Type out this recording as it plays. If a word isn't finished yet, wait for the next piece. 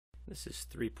This is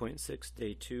 3.6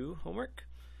 day 2 homework.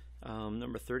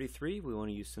 Number 33, we want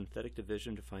to use synthetic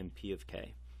division to find p of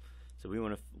k.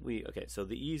 So so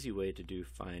the easy way to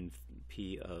find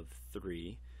p of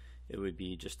 3, it would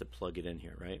be just to plug it in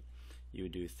here, right? You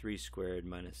would do 3 squared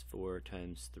minus 4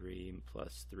 times 3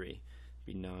 plus 3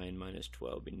 be 9 minus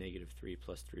 12 be negative 3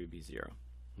 plus 3 would be 0.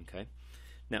 Okay.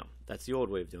 Now that's the old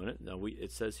way of doing it. Now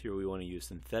it says here we want to use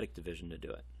synthetic division to do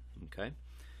it. Okay.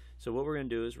 So what we're going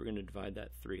to do is we're going to divide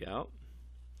that 3 out.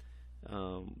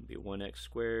 Be 1x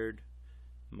squared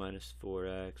minus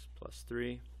 4x plus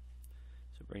 3.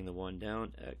 So bring the 1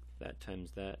 down. That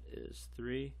times that is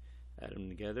 3. Add them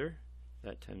together.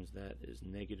 That times that is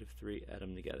negative 3. Add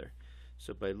them together.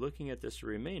 So by looking at this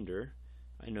remainder,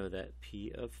 I know that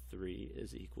p of 3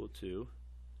 is equal to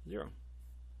 0.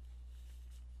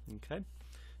 Okay.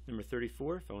 Number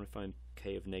 34, if I want to find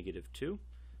k of negative 2,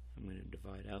 I'm going to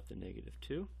divide out the negative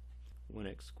 2.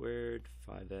 1x squared,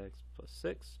 5x plus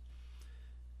 6.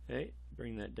 Okay,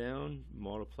 bring that down,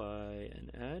 multiply and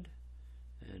add,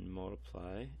 and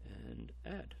multiply and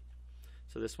add.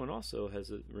 So this one also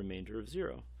has a remainder of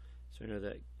 0. So I know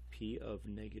that p of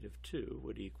negative 2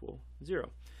 would equal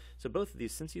 0. So both of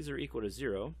these, since these are equal to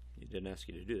 0, it didn't ask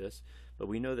you to do this, but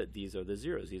we know that these are the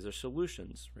zeros. These are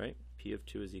solutions, right? P of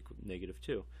 2 is equal to negative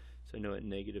 2. So I know at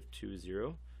negative 2,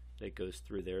 0, that goes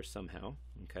through there somehow.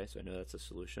 Okay, so I know that's a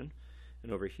solution.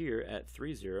 And over here at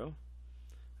 3, 0,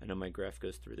 I know my graph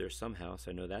goes through there somehow, so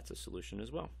I know that's a solution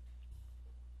as well.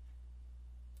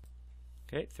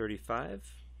 Okay, 35,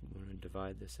 I'm going to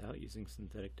divide this out using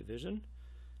synthetic division.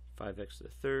 5x to the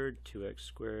third, 2x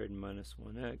squared minus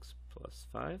 1x plus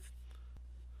 5.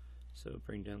 So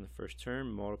bring down the first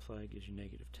term, multiply gives you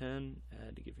negative 10,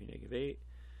 add to give you negative 8,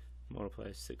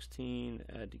 multiply 16,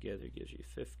 add together gives you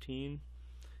 15.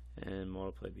 And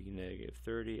multiply be negative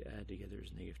 30, add together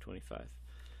is negative 25.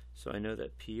 So I know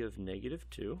that p of negative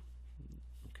 2,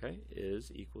 okay,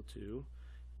 is equal to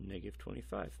negative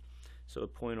 25. So a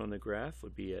point on the graph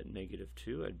would be at negative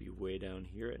 2. I'd be way down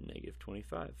here at negative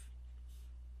 25.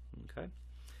 Okay,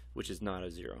 which is not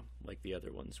a 0 like the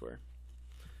other ones were.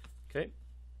 Okay,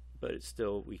 but it's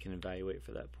still, we can evaluate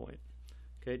for that point.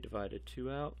 Okay, divide a 2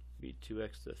 out, be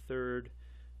 2x to the third,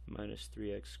 minus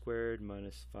 3x squared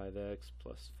minus 5x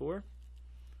plus 4.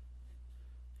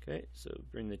 Okay, so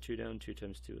bring the 2 down. 2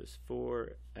 times 2 is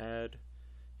 4. Add.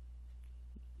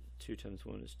 2 times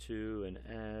 1 is 2 and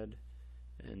add.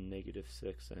 And negative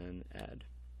 6 and add.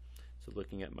 So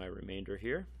looking at my remainder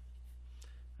here,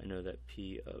 I know that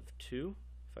p of 2,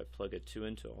 if I plug a 2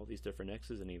 into all these different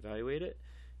x's and evaluate it,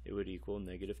 it would equal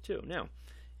negative 2. Now,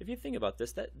 if you think about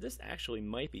this, this actually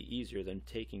might be easier than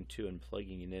taking 2 and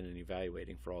plugging it in and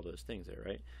evaluating for all those things there,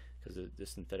 right? Because the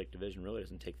synthetic division really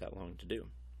doesn't take that long to do.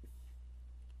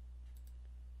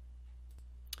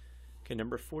 Okay,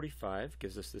 number 45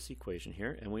 gives us this equation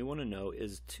here, and we want to know,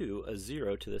 is 2 a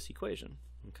 0 to this equation?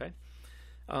 Okay,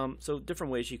 so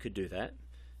different ways you could do that.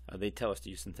 They tell us to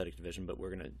use synthetic division, but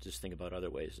we're going to just think about other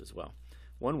ways as well.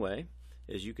 One way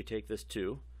is you could take this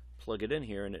 2, plug it in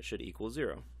here, and it should equal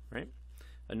 0, right?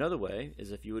 Another way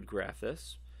is if you would graph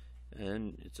this,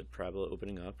 and it's a parabola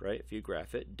opening up, right? If you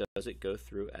graph it, does it go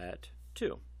through at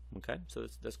 2? Okay, so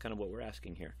that's kind of what we're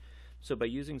asking here. So by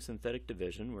using synthetic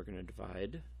division, we're going to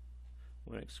divide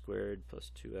 1x squared plus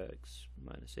 2x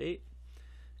minus 8.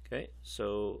 Okay,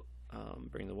 so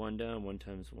bring the 1 down. 1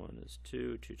 times 1 is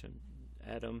 2. 2 times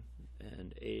add them,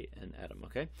 and 8 and add them.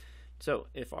 Okay, so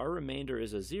if our remainder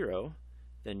is a 0,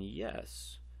 then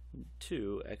yes,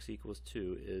 2, x equals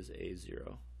 2 is a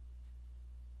 0.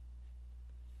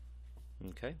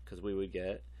 Okay, because we would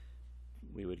get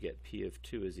p of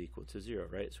 2 is equal to 0,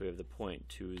 right? So we have the point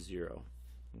 2, 0.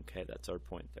 Okay, that's our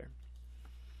point there.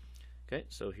 Okay,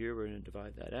 so here we're going to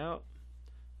divide that out.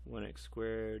 1x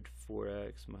squared,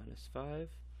 4x minus 5.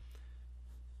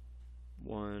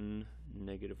 1,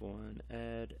 negative 1,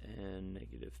 add, and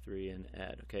negative 3 and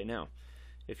add. Okay, now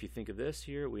if you think of this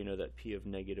here, we know that p of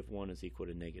negative 1 is equal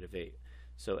to negative 8.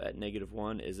 So at negative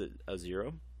 1, is it a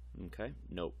 0? Okay,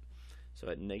 nope. So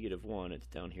at negative 1, it's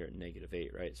down here at negative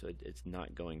 8, right? So it's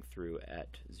not going through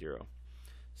at 0.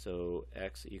 So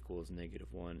x equals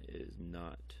negative 1 is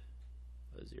not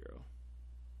a 0.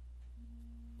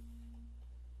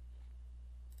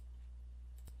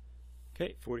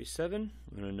 Okay, 47,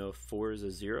 we're going to know if 4 is a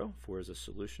 0. 4 is a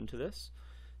solution to this.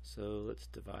 So let's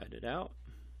divide it out.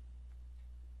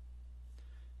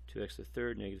 2x to the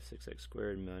third, negative 6x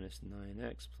squared minus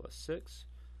 9x plus 6.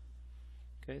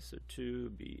 Okay, so 2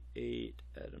 be 8,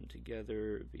 add them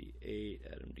together, be 8,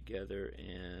 add them together,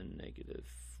 and negative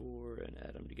 4, and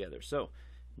add them together. So,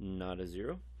 not a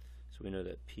 0. So we know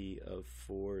that p of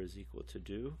 4 is equal to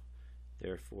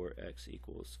Therefore, x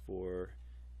equals 4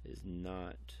 is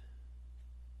not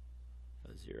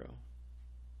a 0.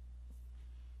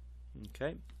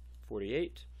 Okay,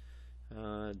 48.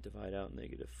 Divide out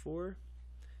 -4.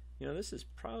 You know, this is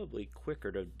probably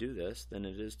quicker to do this than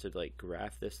it is to like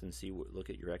graph this and see look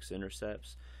at your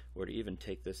x-intercepts, or to even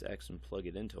take this x and plug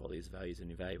it into all these values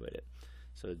and evaluate it.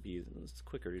 So it's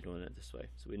quicker to doing it this way.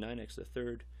 So we 9x to the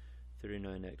third,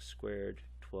 39x squared,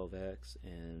 12x,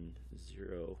 and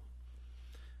 0.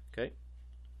 Okay,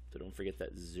 so don't forget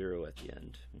that 0 at the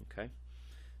end. Okay,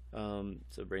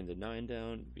 so bring the 9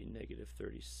 down, be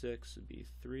 -36 would be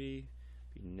 3,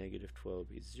 be -12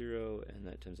 be 0, and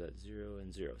that times that 0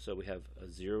 and 0. So we have a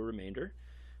 0 remainder,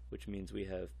 which means we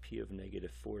have p of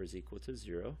 -4 is equal to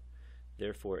 0.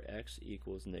 Therefore, x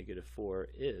equals -4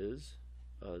 is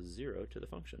a 0 to the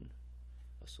function,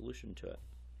 a solution to it.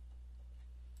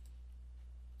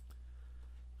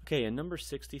 Okay, in number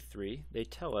 63, they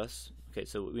tell us, okay,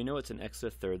 so we know it's an x to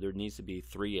the third. There needs to be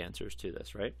 3 answers to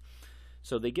this, right?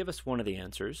 So they give us one of the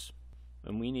answers,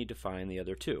 and we need to find the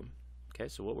other 2. Okay,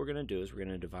 so what we're going to do is we're going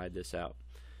to divide this out.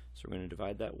 So we're going to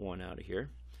divide that 1 out of here.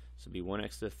 So it'll be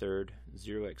 1x to the third,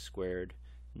 0x squared,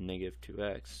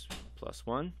 -2x plus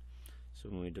 1. So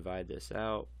when we divide this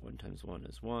out, 1 times 1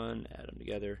 is 1, add them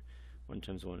together. 1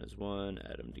 times 1 is 1,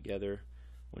 add them together.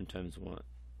 1 times 1,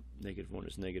 -1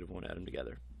 is -1, add them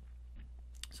together.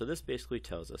 So this basically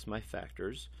tells us my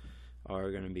factors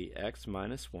are going to be x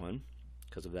minus 1,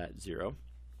 because of that 0,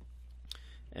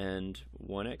 and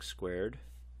 1x squared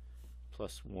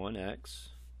plus 1x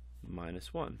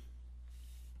minus 1.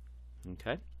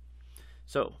 Okay?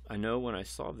 So I know when I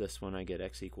solve this one, I get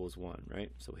x equals 1,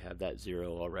 right? So we have that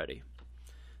 0 already.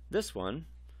 This one,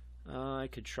 I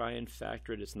could try and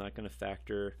factor it. It's not going to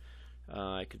factor.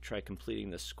 I could try completing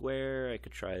the square. I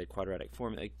could try the quadratic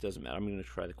formula. It doesn't matter. I'm going to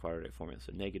try the quadratic formula.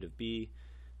 So -b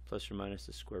plus or minus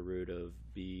the square root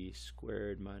of b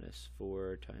squared minus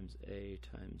 4 times a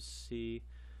times c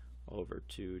over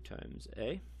 2 times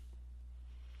a.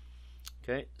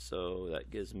 Okay, so that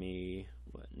gives me,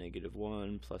 what,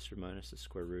 -1 plus or minus the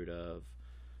square root of,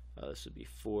 this would be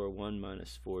 4. 1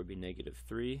 minus 4 would be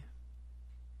 -3.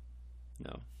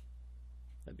 No,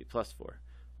 that'd be plus 4.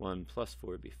 1 plus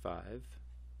 4 would be 5.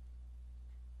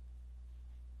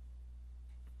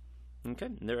 Okay,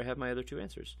 and there I have my other 2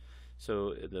 answers.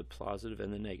 So the positive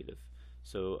and the negative.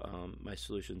 So my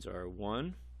solutions are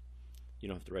 1. You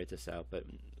don't have to write this out but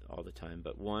all the time,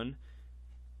 but 1,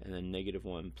 and then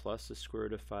 -1 plus the square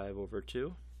root of 5 over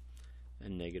 2,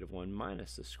 and -1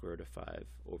 minus the square root of 5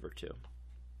 over 2.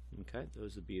 Okay,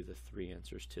 those would be the 3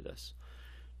 answers to this.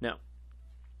 Now,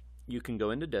 you can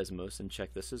go into Desmos and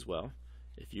check this as well.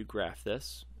 If you graph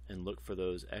this and look for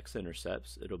those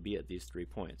x-intercepts, it'll be at these 3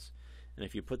 points. And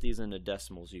if you put these into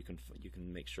decimals, you can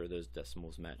make sure those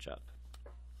decimals match up.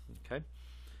 Okay,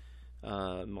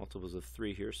 multiples of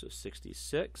 3 here, so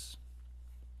 66.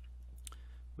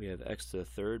 We have x to the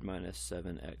third minus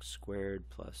 7x squared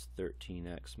plus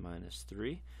 13x minus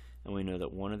 3, and we know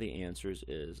that one of the answers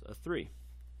is a 3.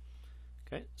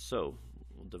 Okay, so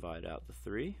we'll divide out the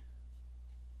 3.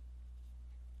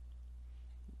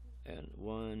 And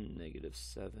 1,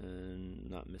 -7,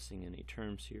 not missing any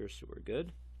terms here, so we're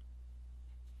good.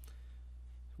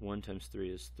 1 times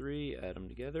 3 is 3, add them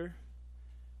together.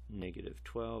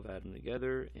 -12, add them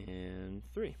together, and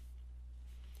 3.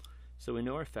 So we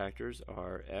know our factors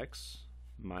are x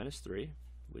minus 3,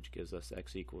 which gives us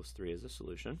x equals 3 as a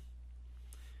solution.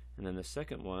 And then the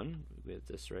second one, we have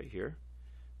this right here,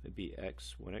 would be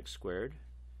 1x squared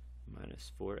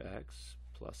minus 4x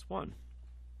plus 1.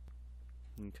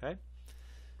 Okay,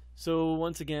 so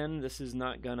once again, this is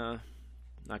not gonna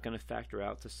factor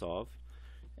out to solve,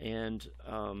 and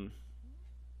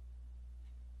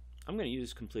I'm going to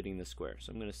use completing the square.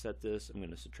 So I'm going to set this. I'm going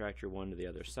to subtract your 1 to the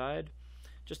other side,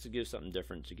 just to give something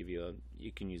different. To give you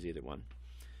you can use either one.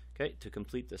 Okay, to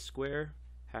complete the square,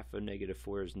 half of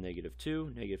 -4 is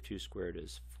 -2. -2 squared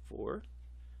is 4.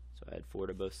 So add 4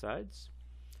 to both sides.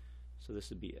 So this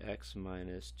would be x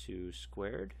minus 2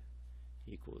 squared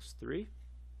equals 3.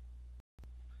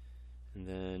 And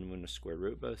then I'm going to square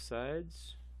root both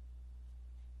sides.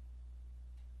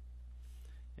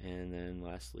 And then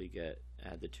lastly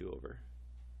add the 2 over.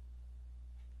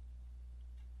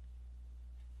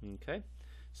 Okay,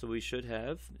 so we should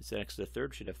have, it's x to the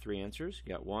third, should have 3 answers.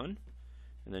 You got 1,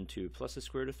 and then 2 plus the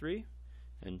square root of 3,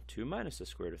 and 2 minus the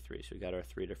square root of 3. So we got our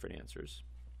 3 different answers.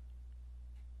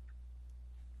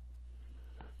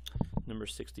 Number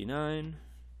 69,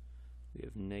 we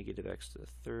have -x to the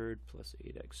third plus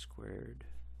 8x squared.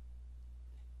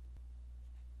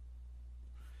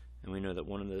 And we know that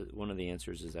one of the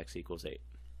answers is x equals 8.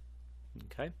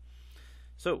 Okay,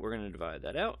 So we're going to divide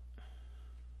that out.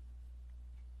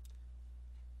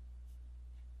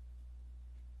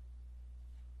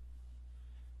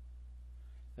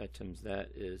 That times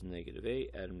that is -8,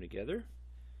 add them together.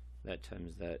 That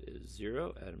times that is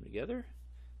 0, add them together.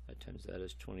 That times that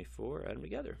is 24, add them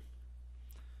together.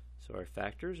 So our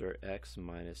factors are x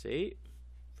minus 8.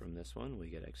 From this one,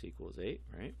 we get x equals 8,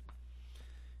 right?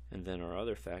 And then our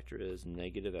other factor is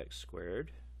 -x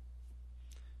squared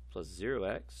plus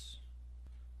 0x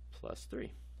plus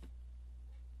 3.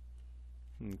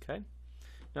 Okay.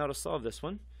 Now to solve this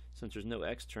one, since there's no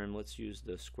x term, let's use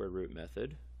the square root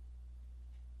method.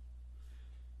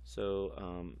 So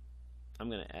I'm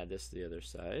going to add this to the other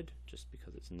side just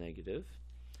because it's negative.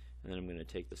 And then I'm going to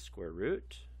take the square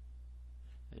root,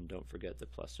 and don't forget the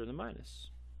plus or the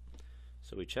minus.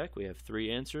 So we check, we have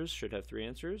 3 answers, should have 3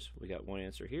 answers. We got 1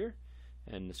 answer here,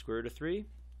 and the square root of 3,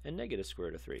 and negative square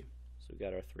root of 3. So we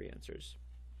got our 3 answers.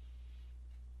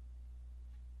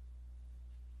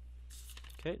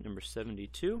 Okay, number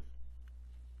 72.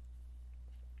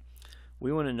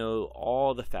 We want to know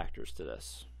all the factors to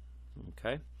this.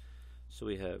 Okay, so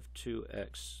we have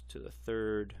 2x to the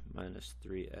third minus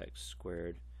 3x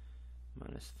squared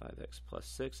minus 5x plus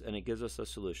 6, and it gives us a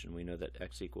solution. We know that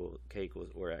k equals,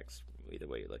 or x, either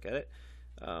way you look at it,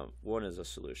 1 is a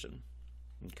solution.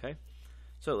 Okay,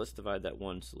 so let's divide that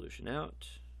one solution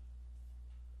out.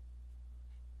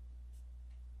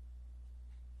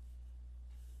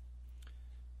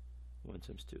 One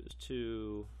times 2 is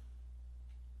 2.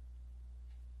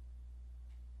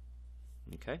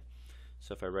 Okay,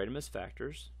 so if I write them as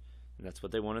factors, and that's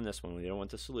what they want in this one, we don't want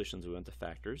the solutions, we want the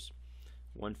factors.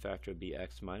 One factor would be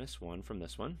x minus 1 from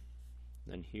this one.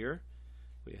 Then here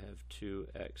we have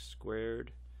 2x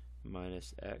squared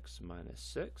minus x minus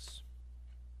 6.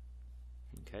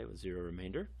 Okay, with 0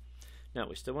 remainder. Now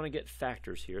we still want to get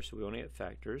factors here, so we want to get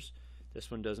factors. This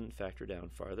one doesn't factor down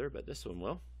farther, but this one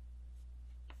will.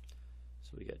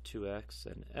 So we get 2x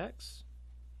and x.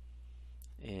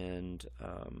 And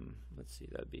let's see,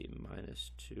 that'd be minus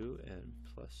 2 and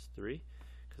plus 3,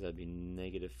 because that'd be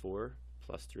 -4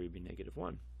 plus 3 would be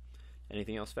 -1.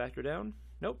 Anything else factor down?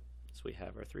 Nope. So we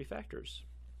have our 3 factors.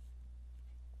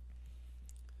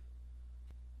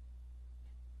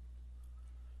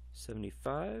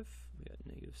 $75, we got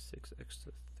 -6x to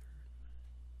the third.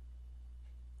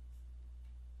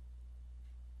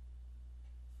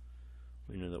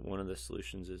 We know that one of the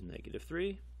solutions is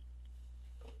 -3.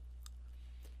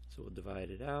 So we'll divide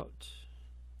it out.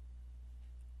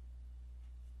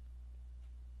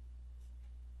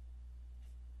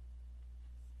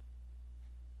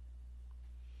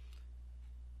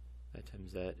 That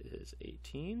times that is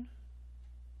 18,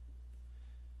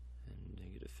 and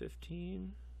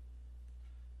 -15,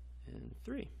 and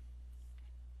 3.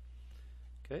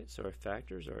 Okay, so our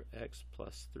factors are x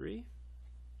plus 3,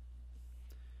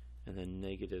 and then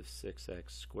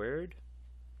 -6x squared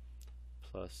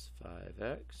plus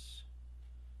 5x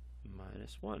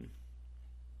minus 1.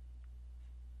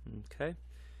 Okay,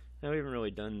 now we haven't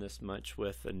really done this much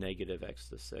with a -x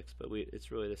to the 6, but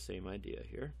it's really the same idea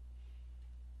here.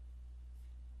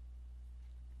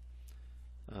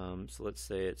 So let's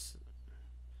say it's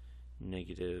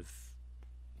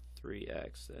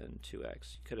 -3x and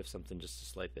 2x. You could have something just a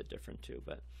slight bit different too,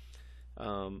 but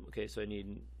okay, so I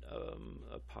need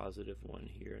a +1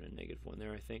 here and a -1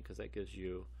 there, I think, because that gives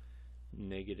you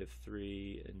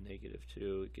 -3 and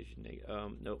 -2. It gives you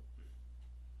nope.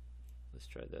 Let's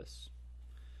try this.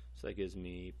 So that gives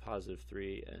me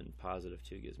 +3, and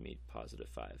 +2 gives me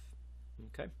 +5.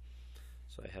 Okay,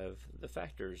 so I have the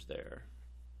factors there.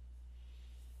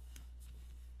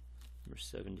 Number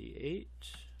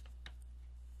 78.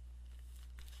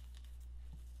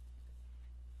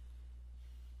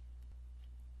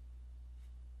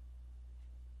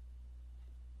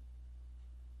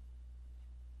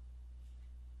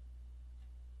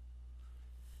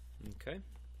 Okay.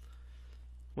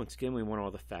 Once again, we want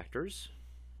all the factors.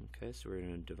 Okay, so we're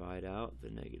going to divide out the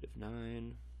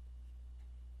 -9.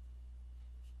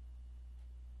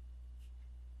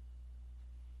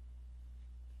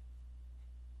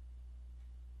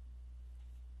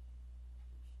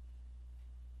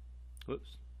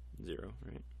 Whoops, 0,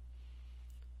 right?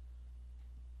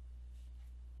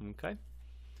 Okay,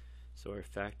 so our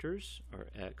factors are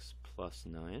x plus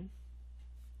 9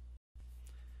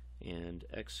 and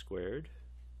x squared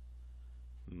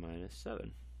minus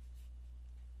 7.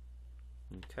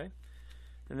 Okay,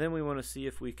 and then we want to see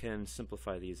if we can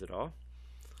simplify these at all.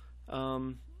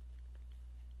 I'm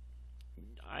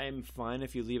fine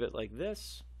if you leave it like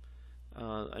this,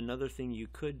 Another thing you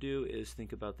could do is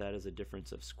think about that as a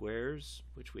difference of squares,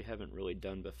 which we haven't really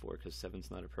done before because 7's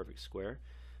not a perfect square.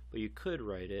 But you could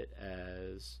write it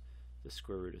as the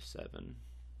square root of 7.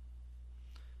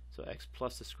 So x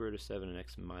plus the square root of 7 and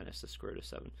x minus the square root of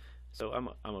 7. So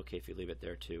I'm okay if you leave it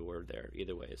there too, or there.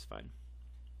 Either way is fine.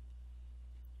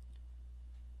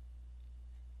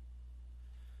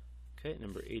 Okay,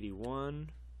 number 81.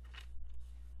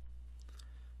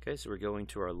 Okay, so we're going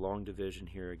to our long division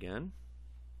here again.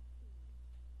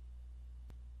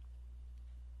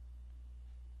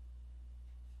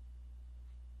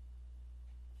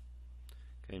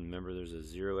 Okay, and remember there's a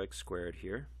 0x squared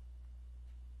here.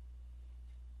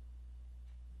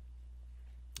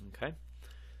 Okay.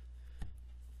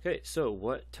 Okay, so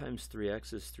what times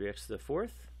 3x is 3x to the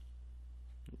 4th?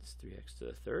 It's 3x to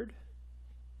the 3rd.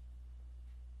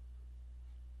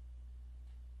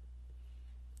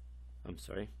 I'm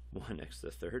sorry, 1x to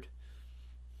the 3rd.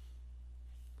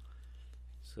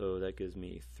 So that gives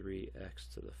me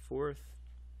 3x to the 4th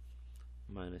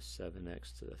minus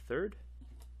 7x to the 3rd.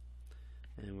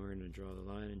 And we're going to draw the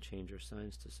line and change our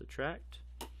signs to subtract.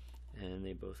 And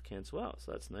they both cancel out.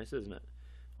 So that's nice, isn't it?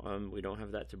 We don't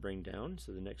have that to bring down,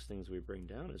 so the next things we bring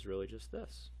down is really just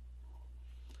this.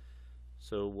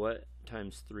 So what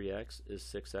times 3x is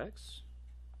 6x?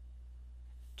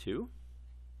 2.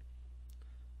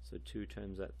 So 2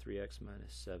 times that 3x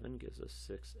minus 7 gives us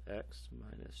 6x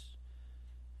minus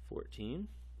 14.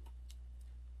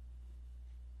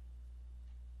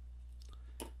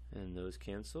 And those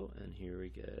cancel, and here we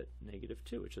get negative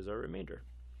 2, which is our remainder.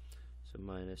 So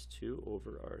minus 2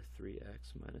 over our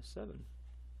 3x minus 7.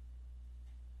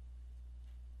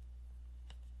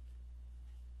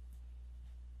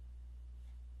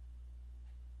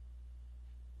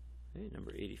 Okay,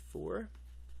 number 84.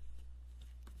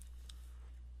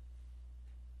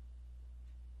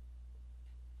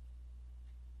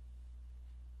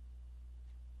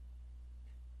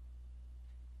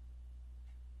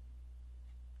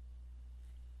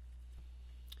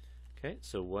 Okay,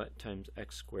 so what times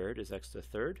x squared is x to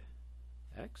the 3rd?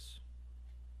 X.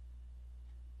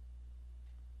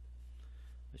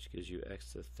 Which gives you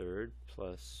x to the 3rd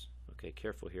plus, okay,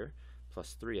 careful here,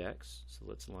 plus 3x. So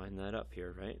let's line that up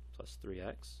here, right? Plus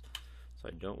 3x. So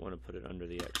I don't want to put it under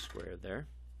the x squared there.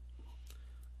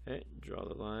 Okay, draw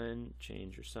the line,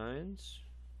 change your signs.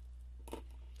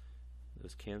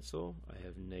 Those cancel. I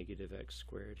have negative x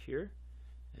squared here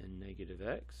and negative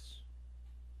x.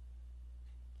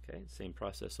 Okay, same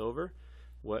process over.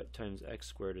 What times x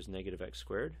squared is negative x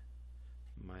squared?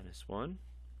 Minus 1.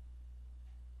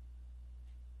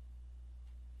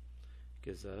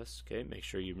 Gives us, okay, make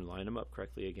sure you line them up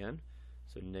correctly again.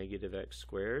 So negative x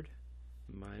squared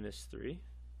minus 3.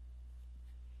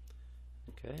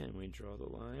 Okay, and we draw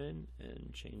the line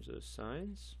and change those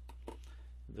signs.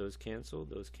 Those cancel,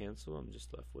 I'm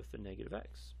just left with the negative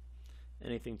x.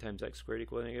 Anything times x squared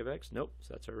equal to negative x? Nope,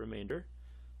 so that's our remainder.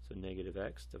 So negative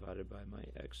x divided by my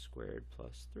x squared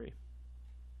plus 3.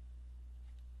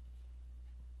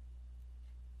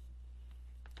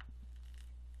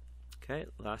 Okay,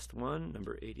 last one,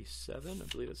 number 87. I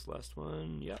believe it's the last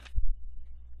one. Yep.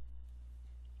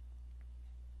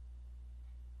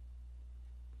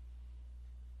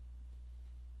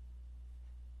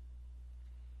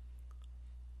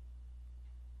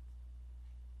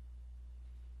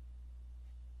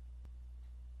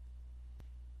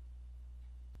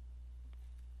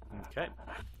 Okay,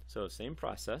 so same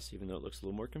process, even though it looks a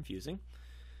little more confusing.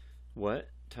 What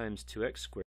times 2x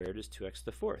squared is 2x to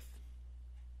the 4th?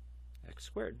 X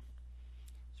squared.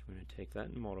 So we're going to take that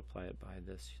and multiply it by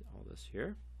this, all this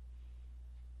here,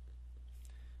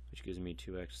 which gives me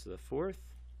 2x to the 4th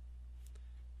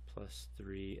plus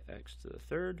 3x to the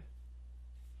 3rd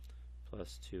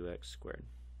plus 2x squared.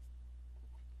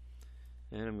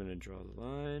 And I'm going to draw the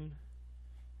line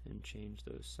and change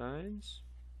those signs.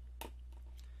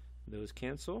 Those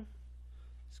cancel.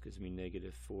 This gives me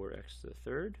negative 4x to the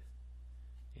 3rd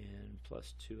and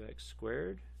plus 2x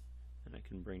squared. And I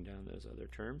can bring down those other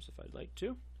terms if I'd like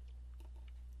to.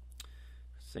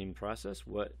 Same process.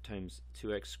 What times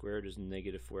 2x squared is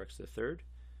negative 4x to the 3rd?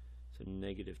 So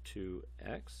negative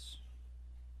 2x.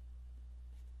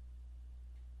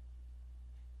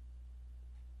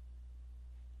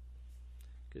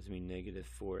 Gives me negative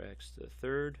 4x to the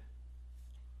 3rd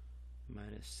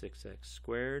minus 6x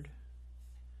squared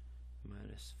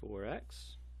minus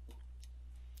 4x.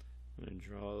 I'm going to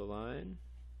draw the line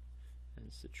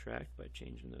and subtract by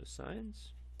changing those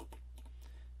signs.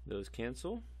 Those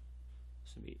cancel.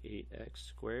 This would be 8x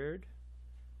squared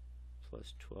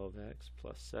plus 12x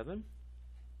plus 7.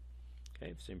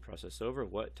 Okay, same process over.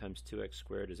 What times 2x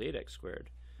squared is 8x squared?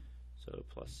 So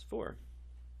plus 4.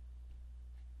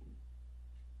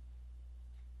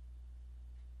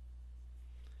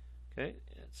 Okay,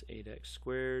 that's 8x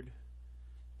squared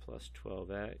plus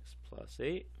 12x plus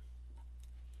 8.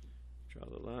 Draw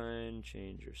the line,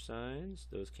 change your signs.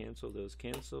 Those cancel,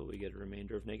 we get a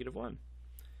remainder of negative 1.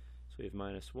 So we have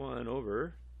minus 1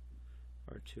 over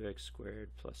our 2x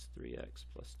squared plus 3x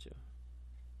plus 2.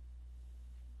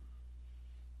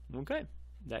 Okay,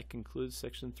 that concludes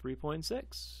section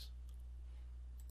 3.6.